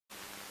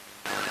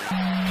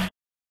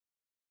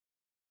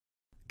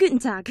Guten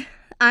Tag,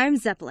 I'm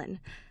Zeppelin.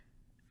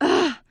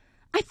 Ugh,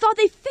 I thought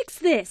they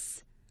fixed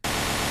this!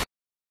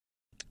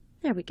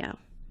 There we go.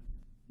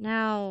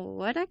 Now,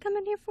 what'd I come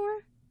in here for?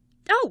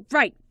 Oh,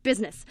 right,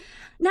 business.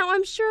 Now,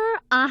 I'm sure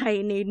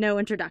I need no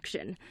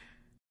introduction.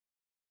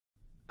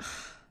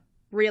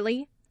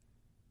 Really?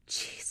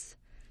 Jeez.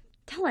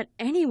 Don't let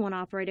anyone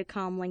operate a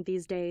comlink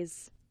these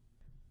days.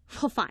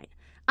 Well, fine.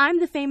 I'm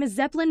the famous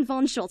Zeppelin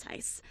von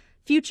Schultheiss,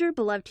 future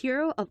beloved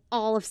hero of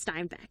all of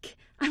Steinbeck.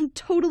 I'm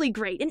totally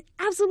great and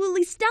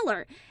absolutely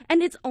stellar,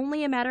 and it's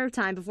only a matter of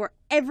time before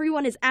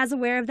everyone is as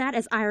aware of that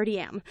as I already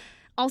am.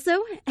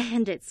 Also,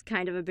 and it's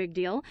kind of a big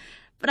deal,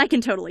 but I can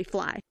totally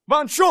fly.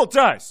 Von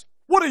Schultheiss,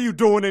 what are you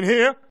doing in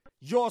here?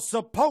 You're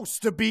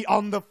supposed to be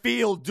on the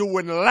field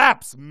doing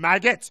laps,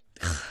 maggot!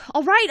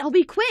 All right, I'll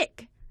be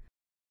quick.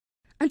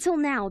 Until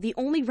now, the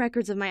only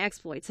records of my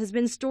exploits has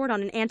been stored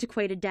on an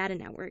antiquated data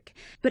network,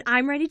 but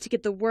I'm ready to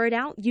get the word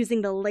out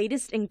using the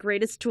latest and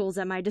greatest tools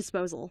at my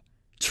disposal.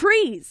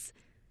 Trees!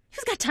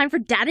 Who's got time for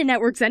data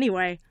networks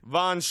anyway?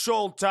 Von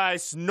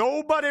Schultheiss,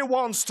 nobody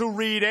wants to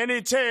read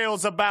any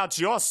tales about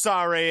your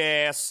sorry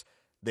ass.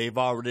 They've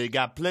already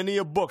got plenty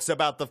of books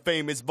about the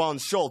famous Von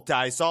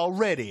Schultheiss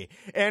already,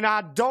 and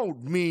I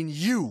don't mean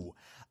you.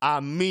 I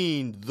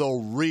mean the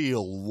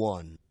real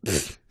one.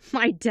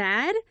 My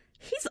dad?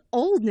 He's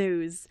old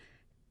news.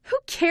 Who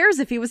cares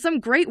if he was some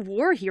great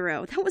war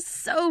hero? That was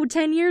so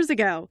 10 years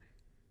ago.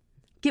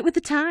 Get with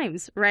the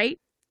times, right?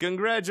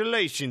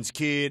 Congratulations,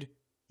 kid.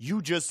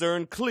 You just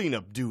earned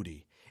cleanup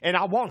duty, and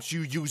I want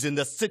you using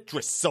the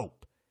citrus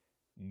soap.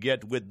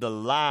 Get with the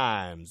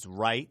limes,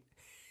 right?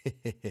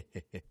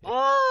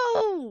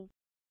 Oh!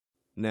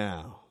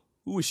 Now,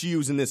 who is she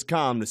using this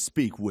comm to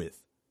speak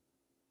with?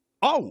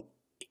 Oh,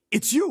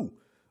 it's you.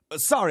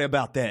 Sorry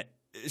about that.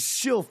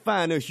 She'll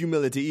find her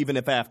humility even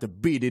if I have to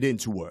beat it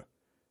into her.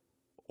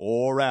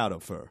 Or out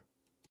of her.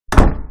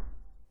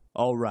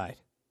 All right.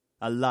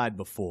 I lied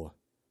before.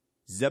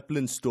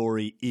 Zeppelin's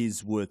story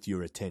is worth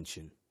your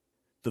attention.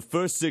 The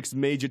first 6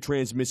 major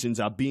transmissions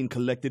are being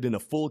collected in a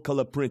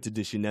full-color print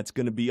edition that's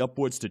going to be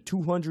upwards to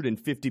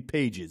 250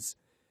 pages.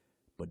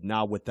 But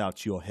not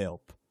without your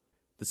help.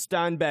 The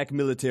Steinbeck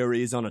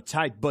military is on a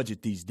tight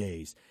budget these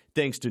days,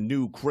 thanks to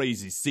new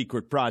crazy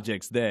secret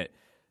projects that...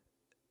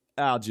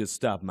 I'll just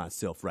stop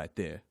myself right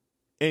there.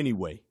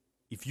 Anyway,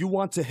 if you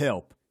want to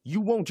help, you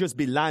won't just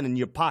be lining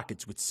your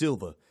pockets with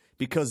silver,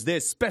 because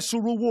there's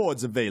special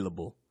rewards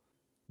available.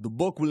 The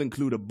book will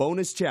include a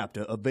bonus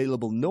chapter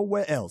available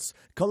nowhere else,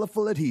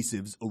 colorful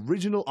adhesives,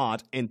 original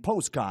art, and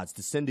postcards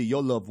to send to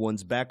your loved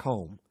ones back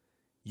home.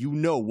 You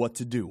know what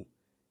to do.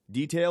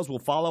 Details will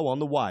follow on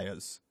the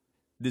wires.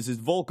 This is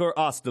Volker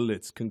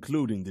Austerlitz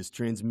concluding this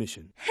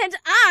transmission. And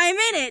I'm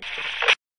in it!